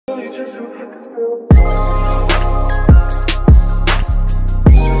Hey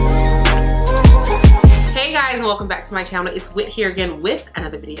guys, and welcome back to my channel. It's Whit here again with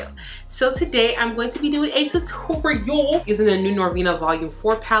another video. So today I'm going to be doing a tutorial using the new Norvina Volume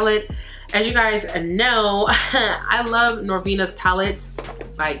 4 palette. As you guys know, I love Norvina's palettes.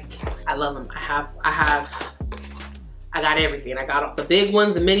 Like, I love them. I got everything. I got the big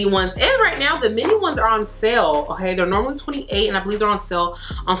ones, the mini ones, and right now the mini ones are on sale. Okay, they're normally $28 and I believe they're on sale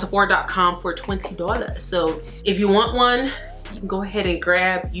on Sephora.com for $20. So if you want one, you can go ahead and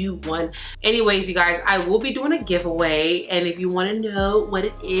grab you one. Anyways, you guys, I will be doing a giveaway, and if you want to know what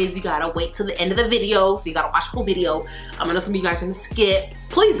it is, you gotta wait till the end of the video. So you gotta watch the whole video. I know some of you guys are gonna skip.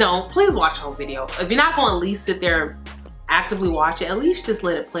 Please don't. Please watch the whole video. If you're not gonna at least sit there actively watch it, at least just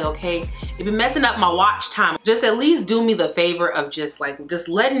let it play, okay? If you're messing up my watch time, just at least do me the favor of just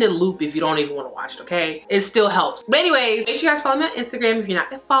letting it loop if you don't even want to watch it, okay? It still helps. But anyways, make sure you guys follow me on Instagram if you're not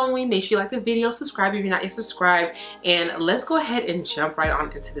yet following. Make sure you like the video, subscribe if you're not yet subscribed, and let's go ahead and jump right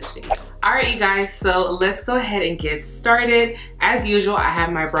on into this video. All right, you guys, so let's go ahead and get started. As usual, I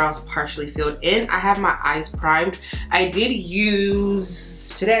have my brows partially filled in. I have my eyes primed. Today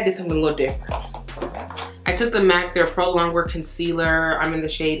I did something a little different. I took the MAC Their Pro Longwear Concealer. I'm in the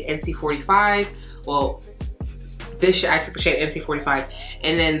shade NC45. Well, I took the shade NC45.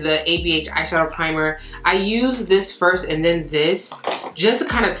 And then the ABH eyeshadow primer. I use this first and then this just to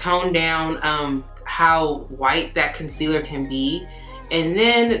kind of tone down how white that concealer can be. And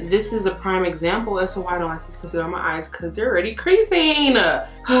then this is a prime example as to why I don't like to use concealer on my eyes, because they're already creasing.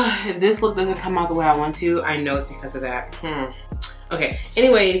 If this look doesn't come out the way I want to, I know it's because of that. Okay,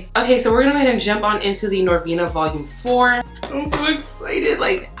 anyways, so we're gonna go ahead and jump on into the Norvina Volume 4. I'm so excited.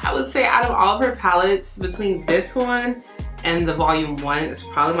 Like, I would say out of all of her palettes, between this one and the Volume 1, it's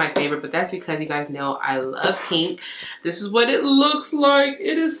probably my favorite, but that's because you guys know I love pink. This is what it looks like.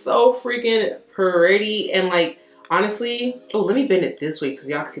 It is so freaking pretty, and like, honestly, oh, let me bend it this way because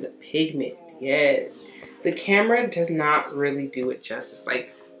y'all can see the pigment. Yes. The camera does not really do it justice.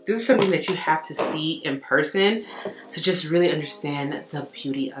 Like, this is something that you have to see in person to just really understand the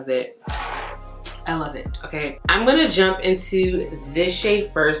beauty of it. I love it, okay? I'm gonna jump into this shade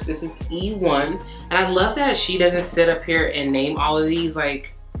first. This is E1. And I love that she doesn't sit up here and name all of these.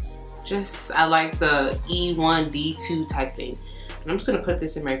 Like, I like the E1, D2 type thing. And I'm just gonna put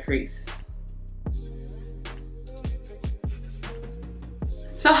this in my crease.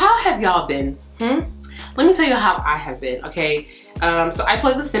 So how have y'all been? Let me tell you how I have been, okay? So I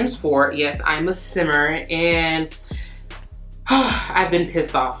play The Sims 4. Yes, I'm a simmer, and I've been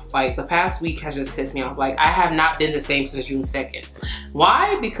pissed off. Like, the past week has just pissed me off. Like, I have not been the same since June 2nd.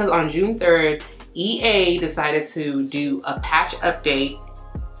 Why? Because on June 3rd, EA decided to do a patch update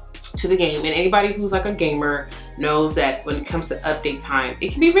to the game, and anybody who's like a gamer knows that when it comes to update time,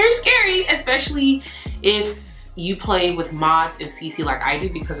 it can be very scary, especially if you play with mods and CC like I do,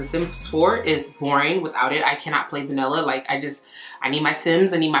 because The Sims 4 is boring without it. I cannot play vanilla. Like, I need my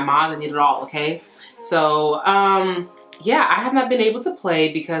Sims, I need my mods, I need it all, okay? So, yeah, I have not been able to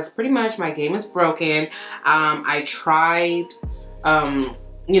play because pretty much my game is broken. I tried,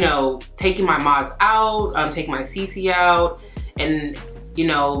 you know, taking my mods out, taking my CC out, and, you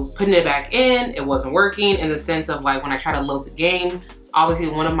know, putting it back in. It wasn't working in the sense of, like, when I try to load the game, obviously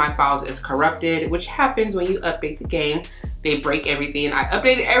one of my files is corrupted, which happens when you update the game. They break everything. I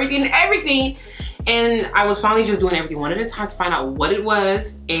updated everything, and I was finally just doing everything one at a time to find out what it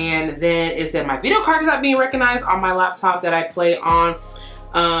was. And then it said my video card is not being recognized on my laptop that I play on.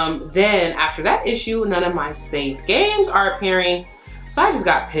 Then after that issue, none of my saved games are appearing. So I just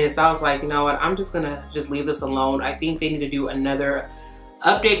got pissed. I was like, you know what, I'm just gonna leave this alone. I think they need to do another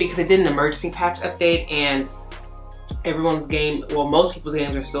update because they did an emergency patch update, and everyone's game, well, most people's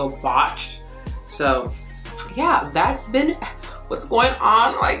games are still botched. So yeah, that's been what's going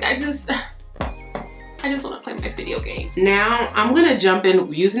on. Like, I just want to play my video game. Now I'm gonna jump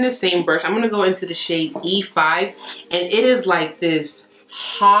in using the same brush. I'm gonna go into the shade E5, and it is like this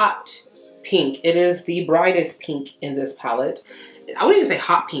hot pink. It is the brightest pink in this palette. I wouldn't even say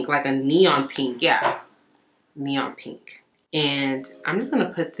hot pink, like a neon pink. Yeah, neon pink. And I'm just gonna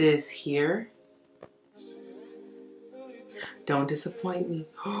put this here. Don't disappoint me.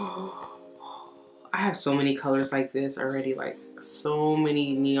 I have so many colors like this already, like so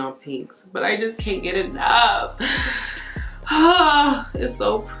many neon pinks, but I just can't get enough. It's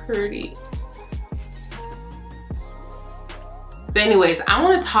so pretty. But anyways, I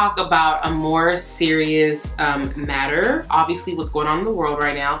want to talk about a more serious matter. Obviously, what's going on in the world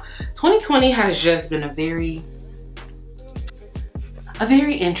right now. 2020 has just been a very a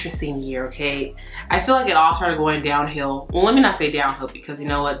very interesting year, okay? I feel like it all started going downhill. Well, let me not say downhill, because you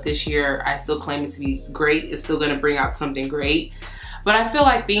know what? This year, I still claim it to be great. It's still gonna bring out something great. But I feel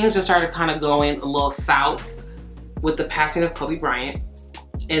like things just started kind of going a little south with the passing of Kobe Bryant.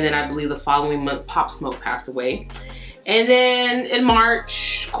 And then I believe the following month, Pop Smoke passed away. And then in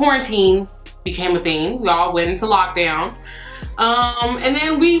March, quarantine became a thing. We all went into lockdown. And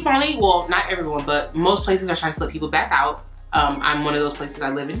then we finally, well, not everyone, but most places are starting to let people back out. I'm one of those places. I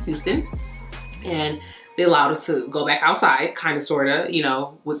live in Houston, and they allowed us to go back outside, kind of, sort of, you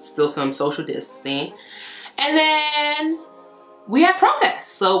know, with still some social distancing. And then we had protests.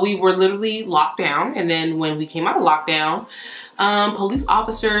 So we were literally locked down. And then when we came out of lockdown, police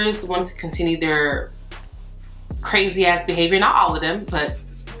officers wanted to continue their crazy ass behavior. Not all of them, but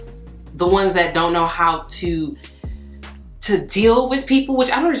the ones that don't know how to deal with people,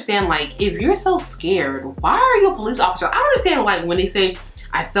 which I don't understand. Like, if you're so scared, why are you a police officer? I don't understand, like, when they say,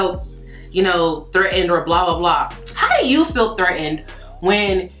 I felt, you know, threatened or blah, blah, blah. How do you feel threatened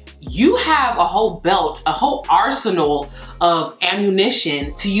when you have a whole belt, a whole arsenal of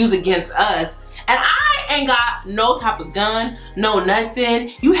ammunition to use against us, and I ain't got no type of gun, no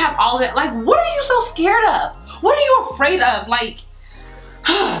nothing? You have all that. Like, what are you so scared of? What are you afraid of? Like,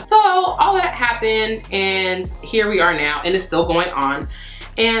 so all that happened, and here we are now, and it's still going on.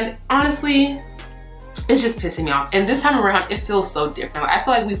 And honestly, it's just pissing me off. And this time around, it feels so different. Like, I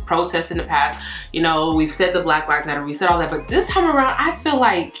feel like we've protested in the past, you know, we've said the Black Lives Matter, we said all that, but this time around, I feel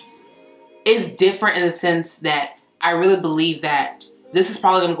like it's different in the sense that I really believe that this is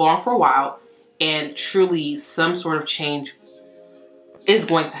probably going to go on for a while, and truly some sort of change is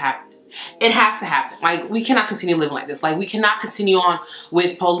going to happen. It has to happen. Like, we cannot continue living like this. Like, we cannot continue on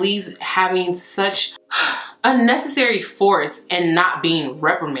with police having such unnecessary force and not being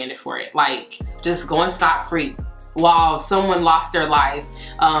reprimanded for it. Like, just going scot-free while someone lost their life,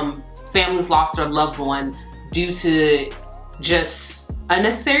 families lost their loved one due to just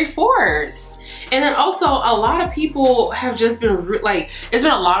unnecessary force. And then also, a lot of people have just been like, it's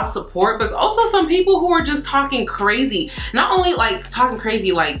been a lot of support, but also some people who are just talking crazy. Not only like talking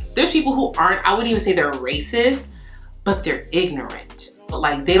crazy, like there's people who aren't, I wouldn't even say they're racist, but they're ignorant. But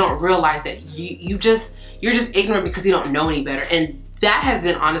like, they don't realize that you're just ignorant because you don't know any better. And that has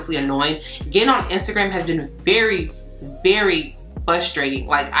been honestly annoying. Getting on Instagram has been very, very frustrating.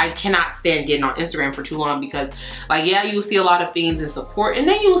 Like, I cannot stand getting on Instagram for too long, because like, yeah, you will see a lot of things in support, and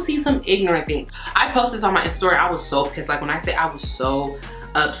then you will see some ignorant things. I posted this on my story. I was so pissed. Like, when I say I was so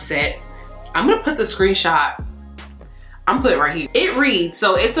upset, I'm gonna put the screenshot. I'm gonna put it right here. It reads,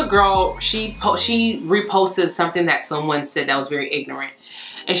 so it's a girl, she reposted something that someone said that was very ignorant.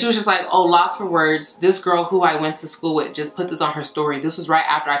 And she was just like, oh, lost for words. This girl who I went to school with just put this on her story. This was right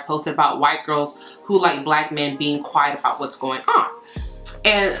after I posted about white girls who like black men being quiet about what's going on.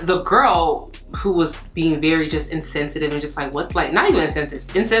 And the girl who was being very just insensitive and just like, what, like, not even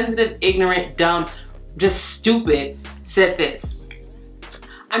insensitive, ignorant, dumb, just stupid, said this: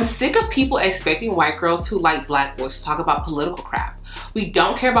 I'm sick of people expecting white girls who like black boys to talk about political crap. We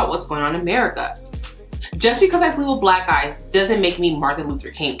don't care about what's going on in America. Just because I sleep with black guys doesn't make me Martin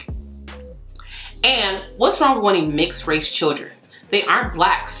Luther King. And what's wrong with wanting mixed race children? They aren't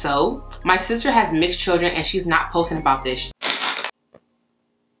black, so my sister has mixed children and she's not posting about this.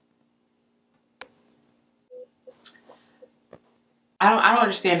 I don't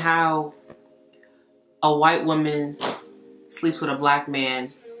understand how a white woman sleeps with a black man,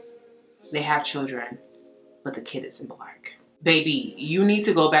 they have children, but the kid isn't black. Baby, you need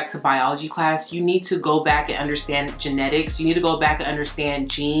to go back to biology class. You need to go back and understand genetics. You need to go back and understand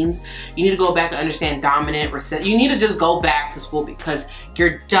genes. You need to go back and understand dominant, recessive. You need to just go back to school, because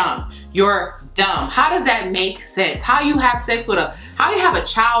you're dumb. You're dumb. How does that make sense? How you have sex with how you have a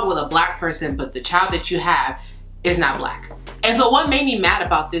child with a black person, but the child that you have is not black? And so what made me mad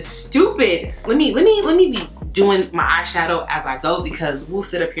about this stupid, let me be doing my eyeshadow as I go, because we'll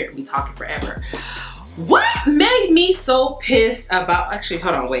sit up here and be talking forever. What made me so pissed about, actually,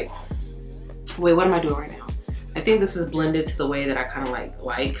 hold on, wait, what am I doing right now? I think this is blended to the way that I kind of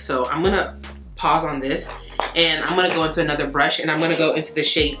like. So I'm gonna pause on this, and I'm gonna go into another brush, and I'm gonna go into the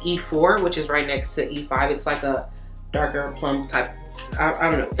shade E4, which is right next to E5. It's like a darker plum type,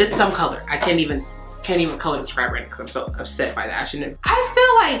 I don't know, it's some color. I can't even color describe right now because I'm so upset by that. I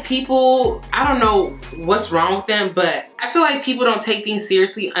feel like people, I don't know what's wrong with them, but I feel like people don't take things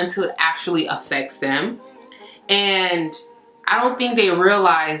seriously until it actually affects them. And I don't think they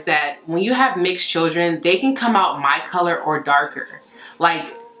realize that when you have mixed children, they can come out my color or darker.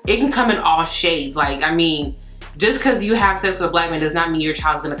 Like, it can come in all shades. Like, I mean, just because you have sex with a black man does not mean your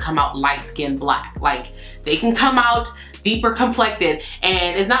child's gonna come out light-skinned black. Like, they can come out deeper complected,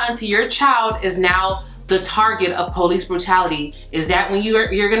 and it's not until your child is now the target of police brutality, is that when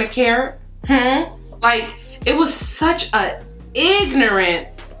you're gonna care? Like, it was such a ignorant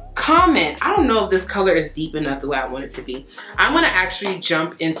comment. I don't know if this color is deep enough the way I want it to be. I'm gonna actually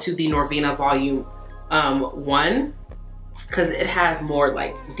jump into the Norvina volume 1, because it has more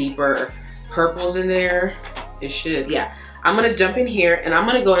like deeper purples in there. It should, yeah. I'm gonna jump in here and I'm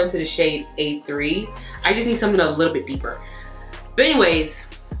gonna go into the shade A3. I just need something a little bit deeper. But anyways,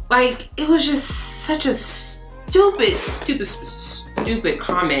 like, it was just such a stupid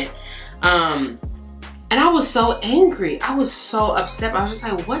comment. And I was so angry. I was so upset. I was just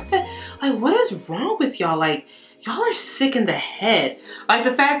like, what is wrong with y'all? Like, y'all are sick in the head. Like,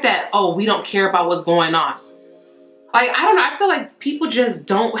 the fact that, oh, we don't care about what's going on. Like, I don't know. I feel like people just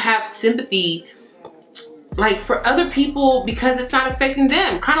don't have sympathy, like, for other people because it's not affecting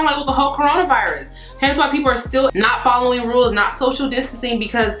them. Kind of like with the whole coronavirus. Hence why people are still not following rules, not social distancing,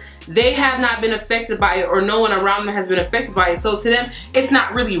 because they have not been affected by it, or no one around them has been affected by it. So to them, it's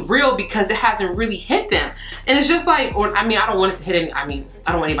not really real because it hasn't really hit them. And it's just like, or I mean, I don't want it to hit any, I mean,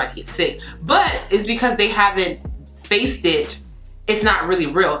 I don't want anybody to get sick, but it's because they haven't faced it. It's not really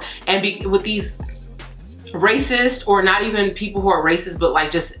real. And with these racist, or not even people who are racist, but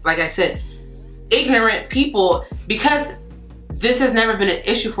like, just like I said, ignorant people, because this has never been an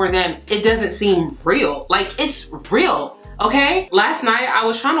issue for them, it doesn't seem real. Like, it's real. Okay, last night I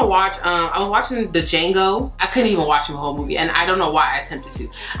was trying to watch, I was watching the Django. I couldn't even watch the whole movie, and I don't know why I attempted to.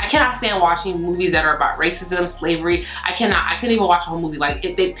 I cannot stand watching movies that are about racism, slavery. I couldn't even watch the whole movie. Like,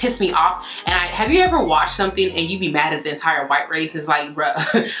 they piss me off. And have you ever watched something and you be mad at the entire white race? It's like,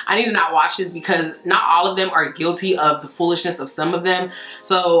 bruh, I need to not watch this, because not all of them are guilty of the foolishness of some of them.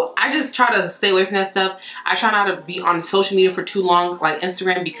 So I just try to stay away from that stuff. I try not to be on social media for too long, like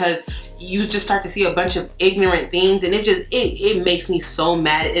Instagram, because you just start to see a bunch of ignorant things, and it makes me so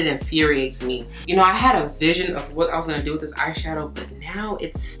mad. It infuriates me. You know, I had a vision of what I was gonna do with this eyeshadow, but now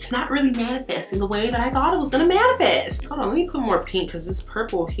it's not really manifesting the way that I thought it was gonna manifest. Hold on, let me put more pink, because this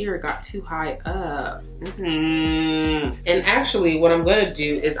purple here got too high up. And actually what I'm gonna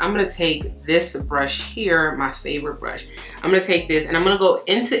do is I'm gonna take this brush here, my favorite brush. I'm gonna take this and I'm gonna go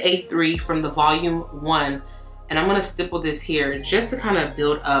into A3 from the volume 1, and I'm gonna stipple this here just to kind of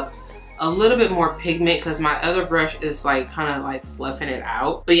build up a little bit more pigment, because my other brush is like kind of like fluffing it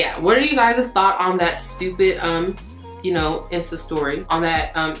out. But yeah, what are you guys' thought on that stupid you know, Insta story, on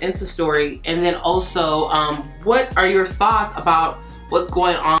that Insta story? And then also what are your thoughts about what's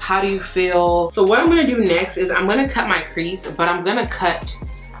going on? How do you feel? So what I'm gonna do next is I'm gonna cut my crease, but I'm gonna cut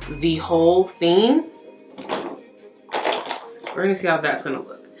the whole thing. We're gonna see how that's gonna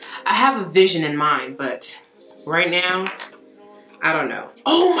look. I have a vision in mind, but right now, I don't know.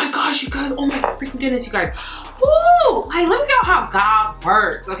 Oh my gosh, you guys. Oh my freaking goodness, you guys. Woo! Like, let me tell you how God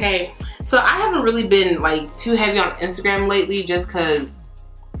works, okay? So I haven't really been like too heavy on Instagram lately, just because,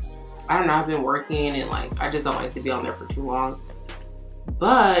 I don't know, I've been working and like, I just don't like to be on there for too long.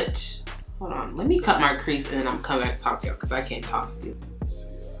 But, hold on. Let me cut my crease and then I'm coming back to talk to y'all, because I can't talk to you.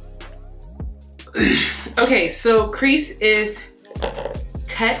 Okay, so crease is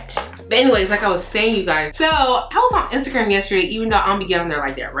cut. But anyways, like I was saying, you guys, so I was on Instagram yesterday, even though I don't be getting on there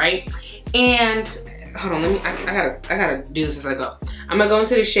like that, right? And hold on, I gotta do this as I go. I'm gonna go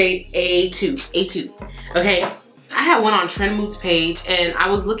into the shade A2, okay? I had one on Trend Mood's page, and I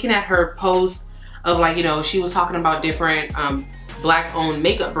was looking at her post of, like, you know, she was talking about different black-owned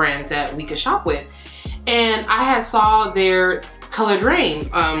makeup brands that we could shop with. And I had saw their Colored Rain,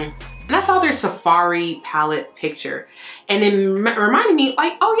 and I saw their Safari palette picture, and it reminded me,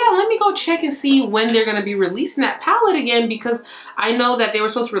 like, oh yeah, let me go check and see when they're gonna be releasing that palette again, because I know that they were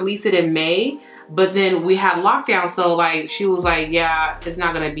supposed to release it in May, but then we had lockdown, so like, she was like, yeah, it's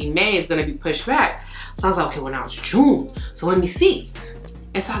not gonna be May, it's gonna be pushed back. So I was like, okay, well now it's June, so let me see.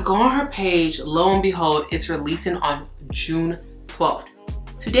 And so I go on her page, lo and behold, it's releasing on June 12th.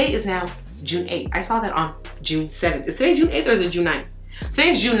 Today is now June 8th. I saw that on June 7th. Is today June 8th or is it June 9th?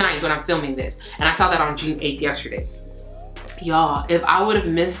 Today's June 9th when I'm filming this, and I saw that on June 8th yesterday. Y'all, if I would have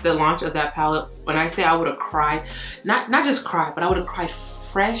missed the launch of that palette, when I say I would have cried, not just cried, but I would have cried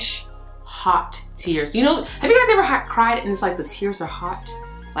fresh, hot tears. You know, have you guys ever cried and it's like the tears are hot?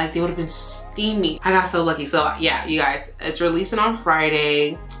 Like, they would have been steamy. I got so lucky. So yeah, you guys, it's releasing on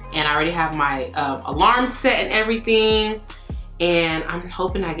Friday, and I already have my alarm set and everything. And I'm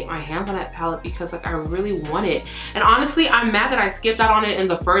hoping I get my hands on that palette, because like, I really want it. And honestly, I'm mad that I skipped out on it in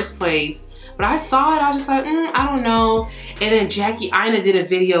the first place. But I saw it, I was just like, I don't know. And then Jackie Aina did a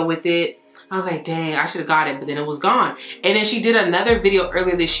video with it. I was like, dang, I should have got it, but then it was gone. And then she did another video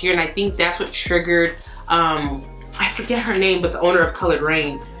earlier this year, and I think that's what triggered, I forget her name, but the owner of Colored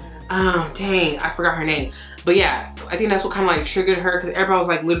Rain. Dang, I forgot her name. But yeah, I think that's what kind of like triggered her, because everybody was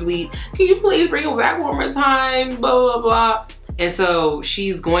like literally, can you please bring it back one more time, blah, blah, blah. And so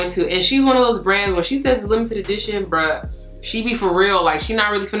she's going to, and she's one of those brands, when she says it's limited edition, bruh, she be for real. Like, she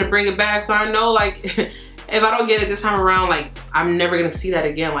not really finna bring it back. So I know, like, if I don't get it this time around, like, I'm never gonna see that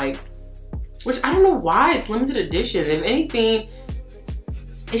again. Like, which I don't know why it's limited edition. If anything,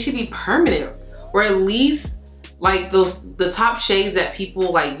 it should be permanent, or at least like the top shades that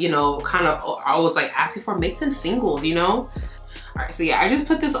people like, you know, kind of always like asking for, make them singles, you know? All right, so yeah, I just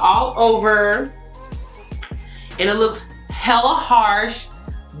put this all over, and it looks hella harsh,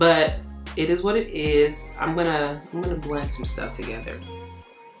 but it is what it is. I'm gonna blend some stuff together.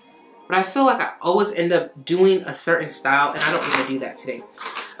 But I feel like I always end up doing a certain style, and I don't want to do that today.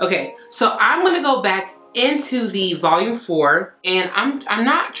 Okay, so I'm gonna go back into the volume 4, and I'm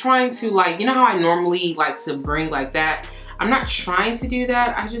not trying to, like, you know how I normally like to bring like that. I'm not trying to do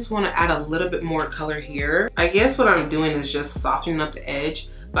that. I just want to add a little bit more color here. I guess what I'm doing is just softening up the edge,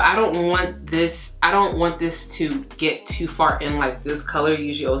 but I don't want this to get too far in. Like, this color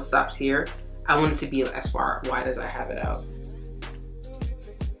usually always stops here. I want it to be as far wide as I have it out.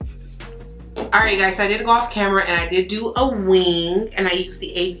 Alright guys, so I did go off camera and I did do a wing, and I used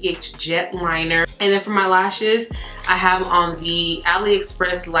the ABH Jet Liner. And then for my lashes, I have on the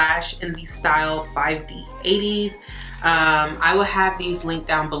AliExpress lash in the style 5D80s. I will have these linked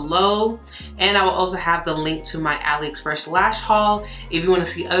down below, and I will also have the link to my AliExpress lash haul. If you want to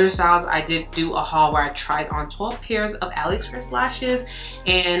see other styles, I did do a haul where I tried on 12 pairs of AliExpress lashes,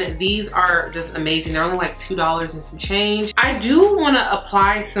 and these are just amazing. They're only like $2 and some change. I do want to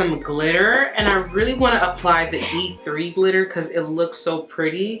apply some glitter, and I really want to apply the E3 glitter because it looks so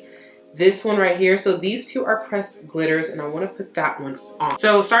pretty. This one right here. So these two are pressed glitters, and I want to put that one on.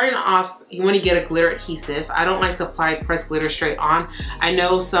 So starting off, you want to get a glitter adhesive. I don't like to apply pressed glitter straight on. I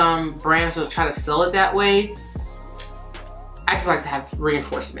know some brands will try to sell it that way. I just like to have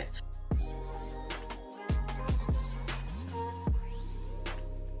reinforcement.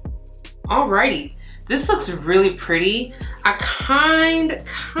 Alrighty, this looks really pretty.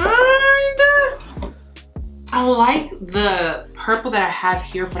 I like the purple that I have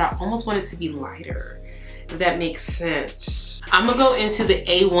here, but I almost want it to be lighter, if that makes sense. I'm gonna go into the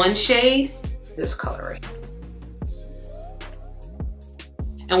A1 shade, this color right here.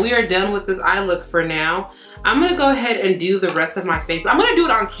 And we are done with this eye look for now. I'm gonna go ahead and do the rest of my face. I'm gonna do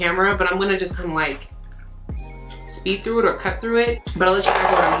it on camera, but I'm gonna just kind of like speed through it or cut through it. But I'll let you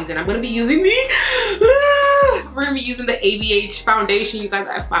guys know what I'm using. I'm gonna be using we're gonna be using the ABH foundation. You guys,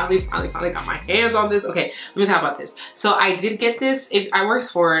 I finally got my hands on this. Okay, let me talk about this. So I did get this. If I work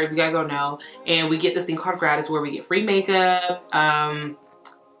for it, if you guys don't know, and we get this thing called gratis where we get free makeup.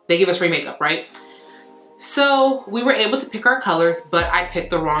 They give us free makeup, right? So we were able to pick our colors, but I picked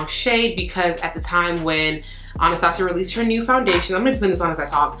the wrong shade because at the time when Anastasia released her new foundation, I'm gonna put this on as I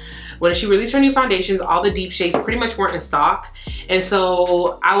talk. When she released her new foundations, all the deep shades pretty much weren't in stock. And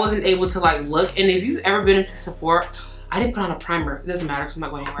so I wasn't able to like look. And if you've ever been into Sephora, I didn't put on a primer. It doesn't matter because I'm not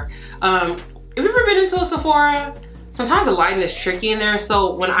going anywhere. If you've ever been into a Sephora, sometimes the lighting is tricky in there.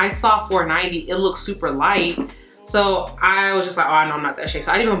 So when I saw 490, it looked super light. So I was just like, oh no, I'm not that shade.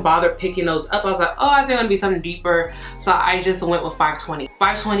 So I didn't even bother picking those up. I was like, oh, I think I'm gonna be something deeper. So I just went with 520.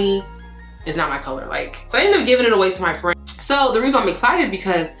 520 is not my color. Like, so I ended up giving it away to my friend. So the reason I'm excited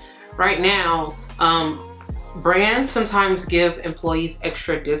because right now, brands sometimes give employees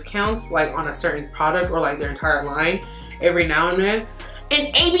extra discounts like on a certain product or like their entire line every now and then.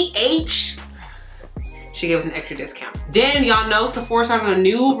 And ABH, she gave us an extra discount. Then y'all know Sephora started a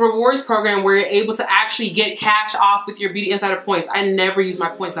new rewards program where you're able to actually get cash off with your Beauty Insider points. I never use my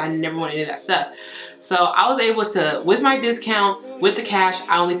points. I never want any of that stuff. So I was able to, with my discount, with the cash,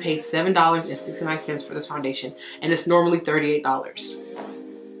 I only paid $7.69 for this foundation, and it's normally $38.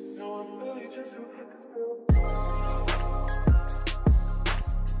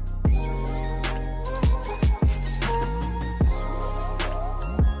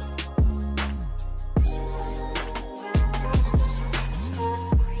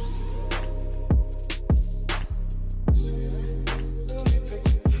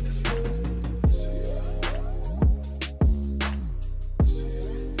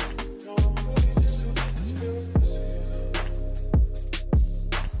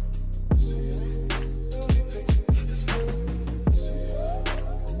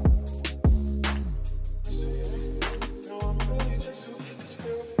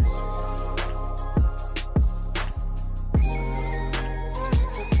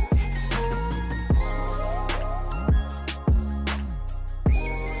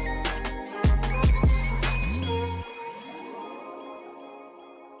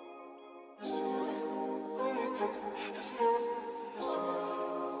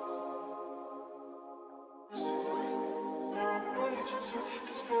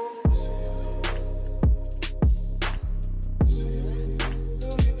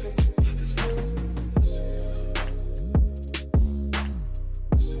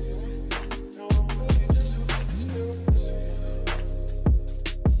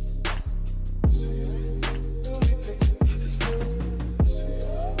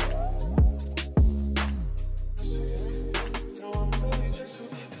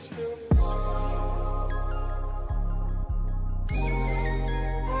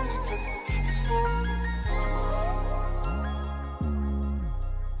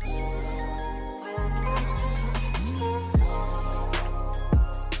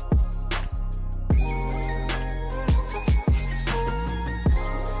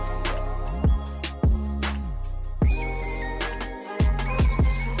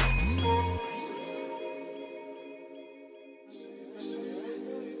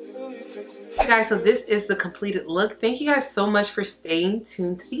 Okay guys, so this is the completed look. Thank you guys so much for staying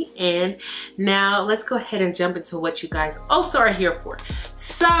tuned to the end. Now let's go ahead and jump into what you guys also are here for.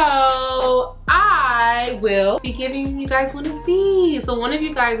 So I will be giving you guys one of these. So one of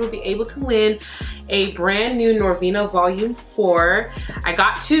you guys will be able to win a brand new Norvina Volume 4. I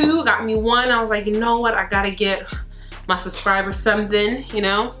got two, got me one. I was like, you know what? I gotta get my subscribers something, you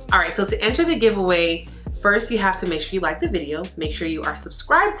know? All right, so to enter the giveaway, first, you have to make sure you like the video, make sure you are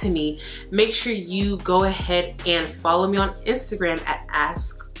subscribed to me, make sure you go ahead and follow me on Instagram at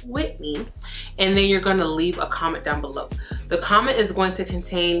 @AskWhitney, and then you're gonna leave a comment down below. The comment is going to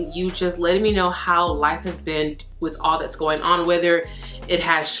contain you just letting me know how life has been with all that's going on, whether it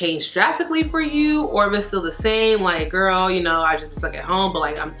has changed drastically for you or if it's still the same, like, girl, you know, I just been stuck at home, but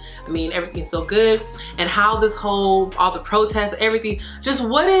like, I mean, everything's still good. And how this whole, all the protests, everything, just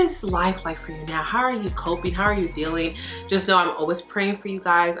what is life like for you now? How are you coping? How are you dealing? Just know I'm always praying for you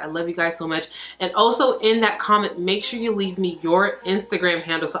guys. I love you guys so much. And also in that comment, make sure you leave me your Instagram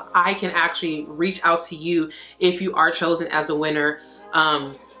handle so I can actually reach out to you if you are chosen as a winner.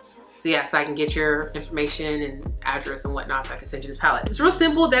 So yeah, so I can get your information and address and whatnot so I can send you this palette. It's real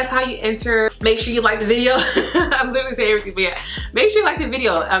simple. That's how you enter. Make sure you like the video. I'm literally saying everything, but yeah, make sure you like the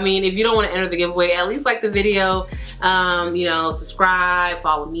video. I mean, if you don't want to enter the giveaway, at least like the video. You know, subscribe,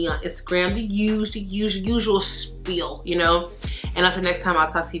 follow me on Instagram, the usual spiel, you know. And until next time, I'll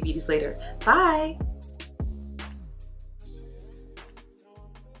talk to you beauties later. Bye.